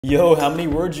Yo, how many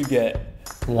words you get?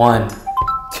 1.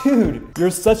 Dude, you're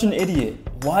such an idiot.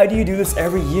 Why do you do this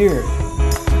every year?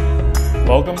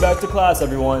 Welcome back to class,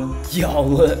 everyone. Yo,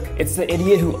 look, it's the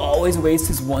idiot who always wastes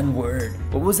his one word.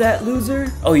 What was that,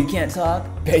 loser? Oh, you can't talk?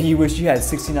 Bet you wish you had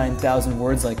 69,000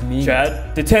 words like me.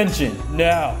 Chad, detention,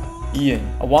 now.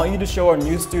 Ian, I want you to show our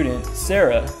new student,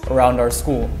 Sarah, around our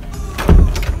school.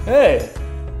 Hey,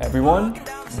 everyone,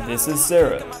 this is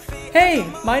Sarah. Hey,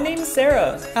 my name's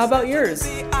Sarah. How about yours?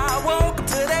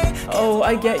 Oh,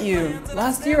 I get you.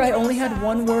 Last year I only had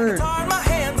one word.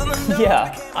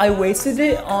 Yeah, I wasted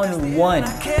it on one.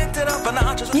 Can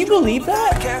you believe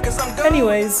that?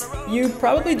 Anyways, you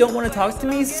probably don't want to talk to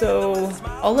me, so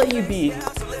I'll let you be.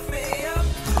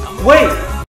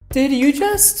 Wait! Did you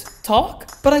just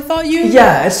talk? But I thought you...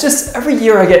 Yeah, it's just every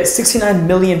year I get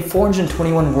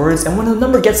 69,421 words, and when the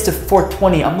number gets to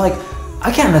 420, I'm like,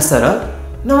 I can't mess that up.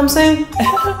 You know what I'm saying?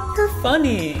 You're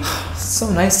funny. It's so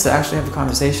nice to actually have a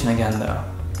conversation again, though.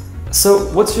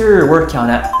 So, what's your word count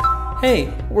at?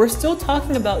 Hey, we're still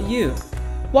talking about you.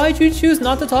 Why'd you choose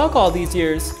not to talk all these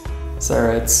years?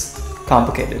 Sarah, it's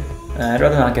complicated. I'd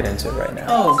rather not get into it right now.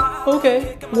 Oh,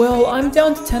 okay. Well, I'm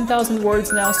down to 10,000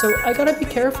 words now, so I gotta be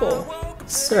careful.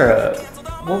 Sarah,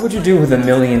 what would you do with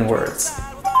 1,000,000 words?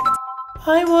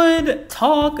 I would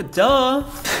talk, duh.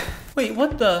 Wait,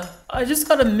 what the? I just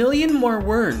got 1,000,000 more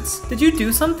words. Did you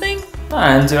do something?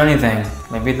 I didn't do anything.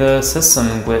 Maybe the system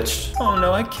glitched. Oh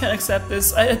no, I can't accept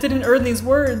this. I didn't earn these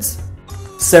words.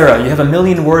 Sarah, you have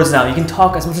 1,000,000 words now. You can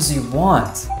talk as much as you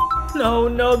want.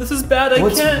 No, this is bad. I can't.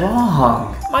 What's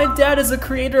wrong? My dad is the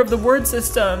creator of the word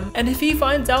system, and if he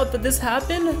finds out that this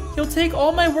happened, he'll take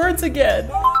all my words again.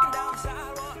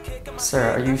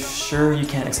 Sarah, are you sure you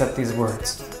can't accept these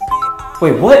words?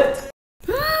 Wait, what?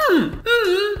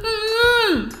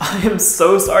 I am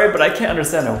so sorry, but I can't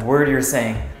understand a word you're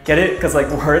saying. Get it? Because like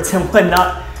words and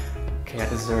whatnot. Okay, I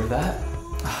deserve that.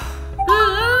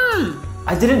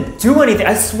 I didn't do anything,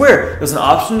 I swear. There's an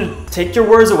option to take your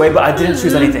words away, but I didn't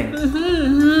choose anything.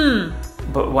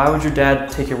 But why would your dad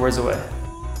take your words away?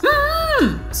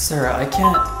 Sarah, I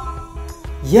can't.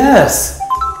 Yes!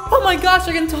 Oh my gosh,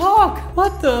 I can talk!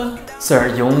 What the?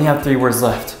 Sarah, you only have 3 words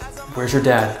left. Where's your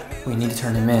dad? We need to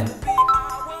turn him in.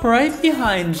 Right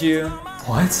behind you.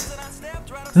 What?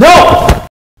 No!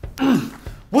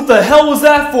 What the hell was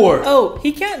that for? Oh,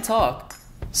 he can't talk.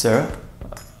 Sarah?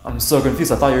 I'm so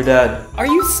confused. I thought your dad... Are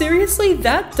you seriously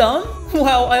that dumb?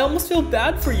 Wow, I almost feel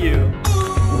bad for you.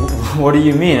 What do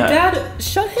you mean? Dad,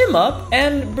 shut him up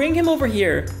and bring him over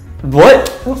here. What?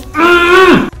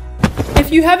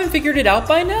 If you haven't figured it out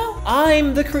by now,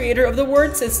 I'm the creator of the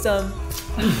word system.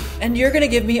 And you're gonna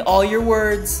give me all your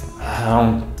words. I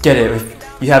don't get it. If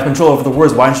you have control over the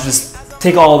words, why don't you just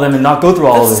take all of them and not go through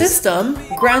all of this? The system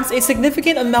grants a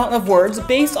significant amount of words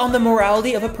based on the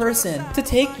morality of a person. To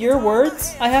take your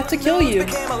words, I have to kill you.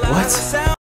 What?